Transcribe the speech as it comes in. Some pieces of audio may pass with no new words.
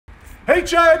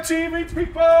HMO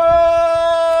people!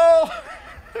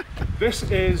 This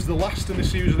is the last in the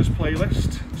series of this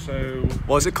playlist. So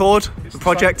what was it called? The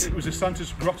project? It was a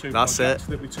Santa's Grotto project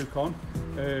that we took on.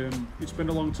 It's been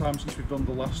a long time since we've done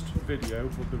the last video,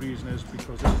 but the reason is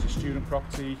because this is a student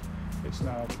property. It's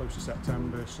now close to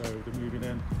September, so they're moving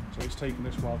in. So it's taken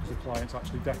this while because the clients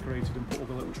actually decorated and put all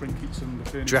the little trinkets and the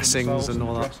furniture dressings and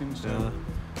all that. So yeah.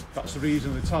 That's the reason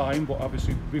of the time, but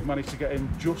obviously we've managed to get in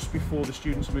just before the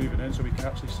students are moving in, so we can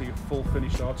actually see a full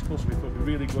finished article. So we thought it'd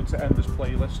be really good to end this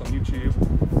playlist on YouTube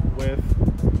with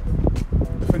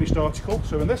the finished article.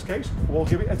 So in this case, we'll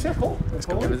give it a tickle. Let's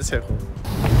go give it a tickle.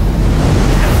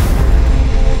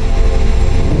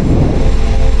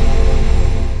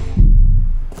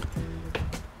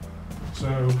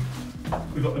 So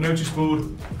we've got the notice board.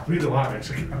 Really like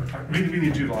this. I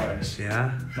really do like this.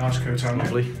 Yeah. Nice coat on.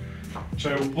 Lovely.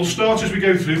 So we'll start as we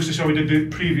go through, because this is how we did the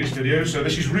previous video. So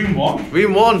this is room 1.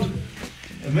 Room 1.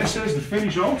 And this is the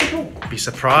finished article. Be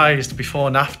surprised before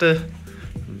and after.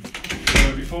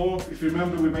 So before, if you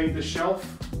remember, we made the shelf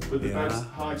with the bed's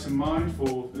height in mind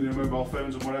for mobile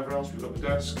phones and whatever else. We've got the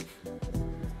desk.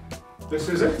 This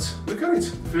is it. Look at it.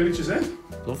 The furniture's in.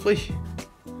 Lovely.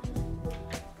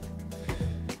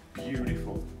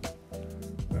 Beautiful.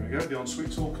 There we go. The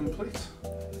ensuite's all complete.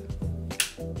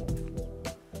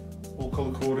 All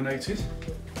colour coordinated.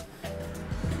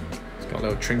 It's got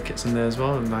little trinkets in there as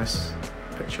well. A nice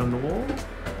picture on the wall.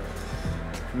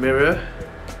 Mirror.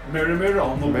 Mirror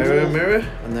on the wall. Mirror.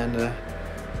 And then,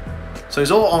 so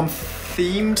it's all on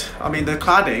themed. I mean, the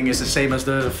cladding is the same as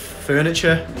the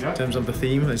furniture in terms of the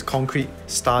theme. It's concrete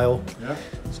style. Yeah.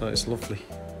 So it's lovely.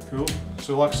 Cool.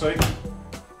 So like I say,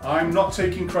 I'm not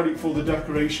taking credit for the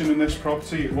decoration in this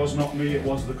property. It was not me, it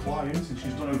was the client, and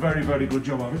she's done a very, very good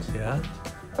job of it. Yeah.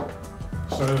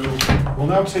 So we'll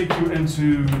now take you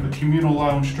into the communal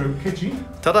lounge stroke kitchen.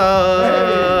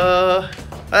 Ta-da! Hey.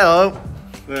 Hello.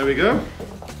 There we go.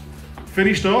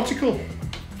 Finished article.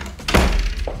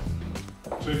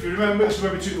 So if you remember, this is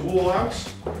where we took the wall out,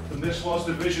 and this was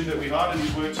the vision that we had, and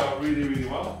it worked out really, really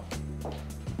well.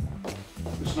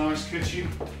 This nice kitchen,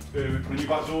 we put a new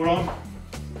back door on.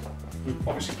 We've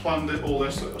obviously planned it, all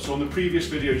this, so on the previous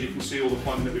videos you can see all the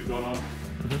planning that we've gone on.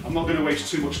 I'm not going to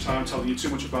waste too much time telling you too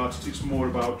much about it, it's more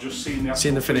about just seeing the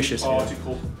actual finishes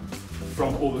article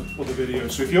from other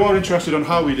videos. So if you are interested on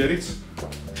how we did it,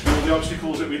 all the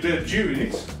obstacles that we did during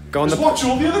it, just watch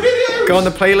all the other videos! Go on the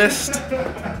playlist.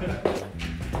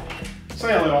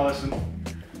 Say hello, Alison.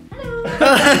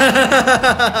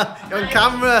 You're on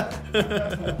camera.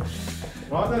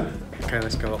 Right then. Okay,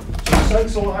 let's go up. So the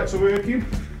sensor lights are working.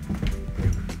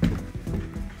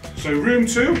 So room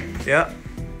 2. Yeah.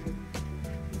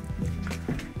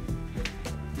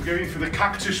 We're going for the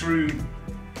cactus room.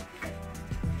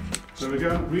 So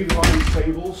again, really like these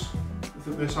tables. I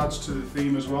think this adds to the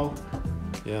theme as well.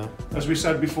 Yeah. As we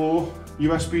said before,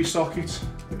 USB socket,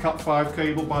 the Cat 5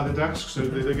 cable by the desk. So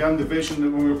again, the vision that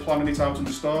when we were planning it out at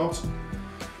the start,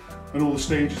 and all the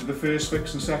stages of the first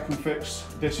fix and second fix,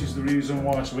 this is the reason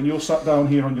why. So when you're sat down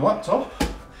here on your laptop,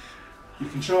 you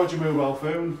can charge your mobile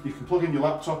phone, you can plug in your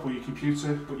laptop or your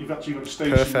computer, but you've actually got a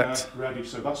station there ready.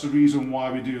 So that's the reason why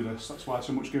we do this. That's why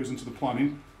so much goes into the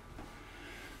planning.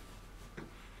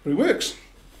 But it works.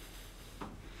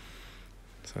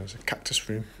 So it's a cactus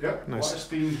room. Yeah, nice. Nice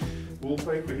themed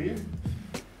wallpaper here.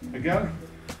 Again,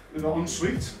 the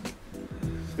ensuite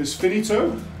is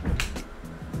finito.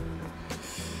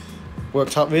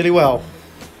 Worked out really well.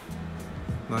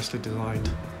 Nicely designed.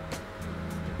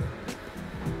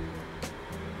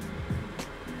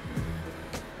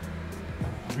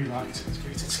 We liked it, it's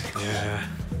great to tickle. Yeah.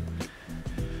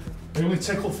 The only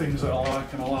tickle things that I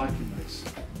like and I like in this.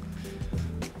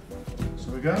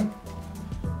 So again,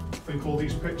 I think all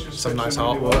these pictures. Some nice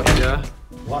artwork, yeah.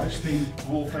 Lattice themed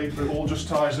wallpaper, it all just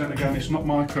ties in. Again, it's not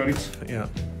my credit. Yeah.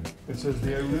 It says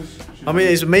the owners. I mean,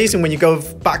 it's amazing when you go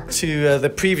back to the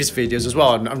previous videos as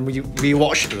well, and when you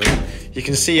rewatch them, you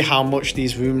can see how much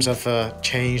these rooms have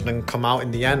changed and come out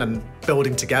in the end and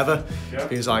building together. Yeah.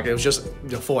 Because like it was just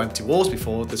 4 empty walls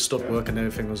before the stud-work and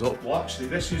everything was up. Well, actually,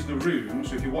 this is the room.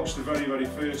 So if you watch the very, very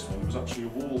first one, there was actually a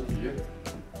wall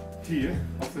here,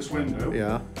 off this window.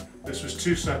 Yeah. This was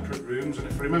 2 separate rooms, and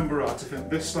if I remember right, I think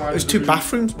this side. It was 2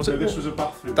 bathrooms, was it? This was a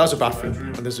bathroom. That was a bathroom.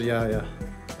 And this was, yeah.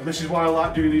 And this is why I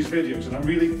like doing these videos, and I'm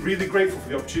really, really grateful for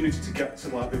the opportunity to get to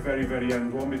like the very, very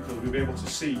end one, because we'll be able to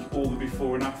see all the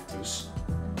before and afters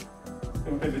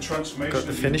and the transformation. Got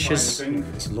the finishes.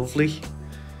 It's lovely.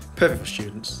 Perfect for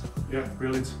students. Yeah,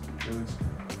 brilliant, brilliant.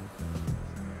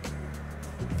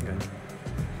 Okay.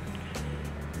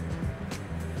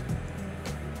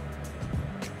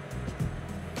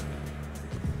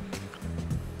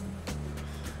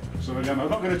 So again, I'm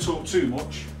not going to talk too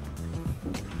much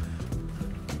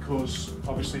because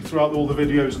obviously throughout all the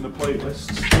videos and the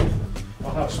playlists, I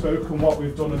have spoken what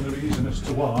we've done and the reason as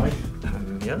to why.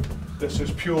 Yeah. This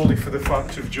is purely for the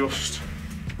fact of just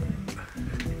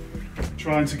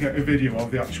trying to get a video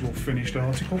of the actual finished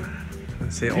article.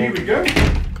 See it Here all we go.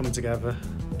 coming together.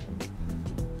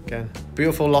 Again,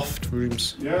 beautiful loft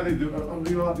rooms. Yeah, they do. I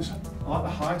really like this. I like the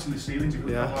height of the ceilings. You can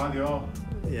look how high they are.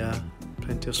 Yeah,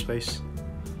 plenty of space.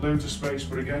 Loads of space,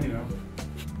 but again, you know,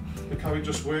 look how it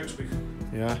just works.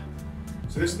 Yeah.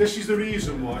 So this is the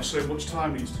reason why so much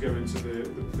time needs to go into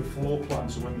the floor plan.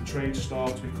 So when the trade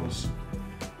starts, because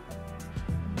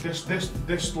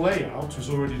this layout was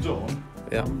already done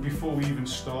before we even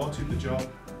started the job.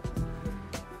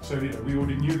 So you know, we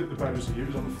already knew that the bed was here, it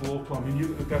was on the floor plan. We knew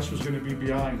that the desk was going to be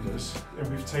behind us, and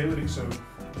we've tailored it so.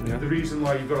 The reason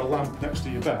why you've got a lamp next to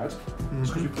your bed is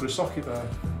because we put a socket there.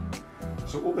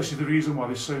 So this is the reason why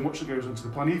there's so much that goes into the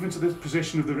plan, even to the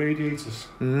position of the radiators.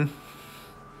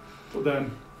 But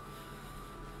then,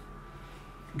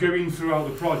 going throughout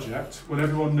the project, when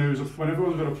everyone's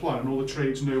got a plan and all the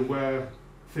trades know where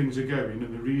things are going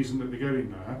and the reason that they're going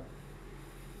there,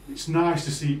 it's nice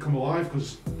to see it come alive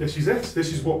because this is it.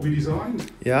 This is what we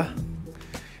designed. Yeah.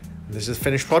 This is the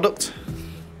finished product.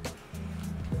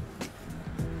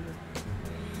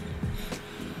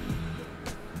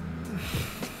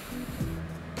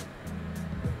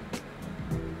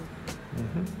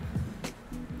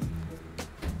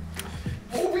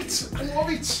 I love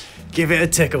it. Give it a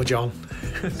tickle, John.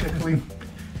 Tickling.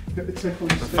 Get the tickling.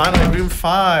 Finally, room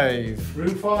 5.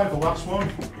 Room 5, the last one.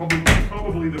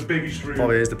 Probably the biggest room.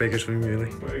 Probably is the biggest room, really.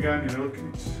 But again, you know,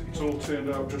 it's all turned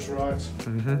out just right.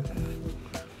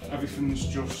 Everything's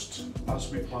just as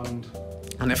we planned.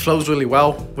 And it flows really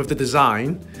well with the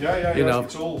design. Yeah. You know,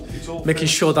 it's all making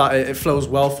sure that it flows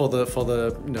well for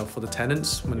the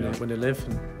tenants when they live,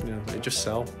 and you know, they just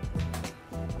sell.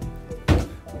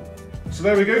 So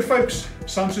there we go, folks.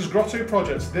 Santa's Grotto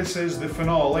project. This is the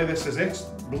finale. This is it.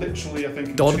 Literally, I think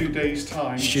in 2 days'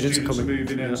 time, students are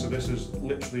moving in. So this is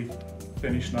literally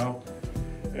finished now.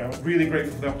 Yeah, really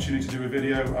grateful for the opportunity to do a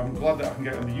video. I'm glad that I can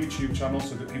get it on the YouTube channel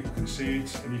so that people can see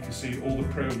it and you can see all the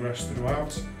progress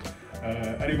throughout.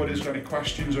 Anybody who's got any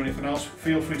questions or anything else,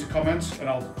 feel free to comment and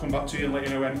I'll come back to you and let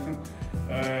you know anything.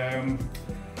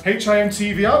 HIM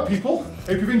TV out, people.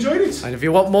 Hope you've enjoyed it. And if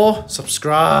you want more,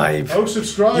 subscribe. Oh,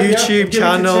 subscribe. YouTube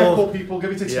channel. Give it a tickle, people.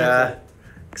 Give it a tickle. Yeah.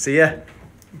 See ya.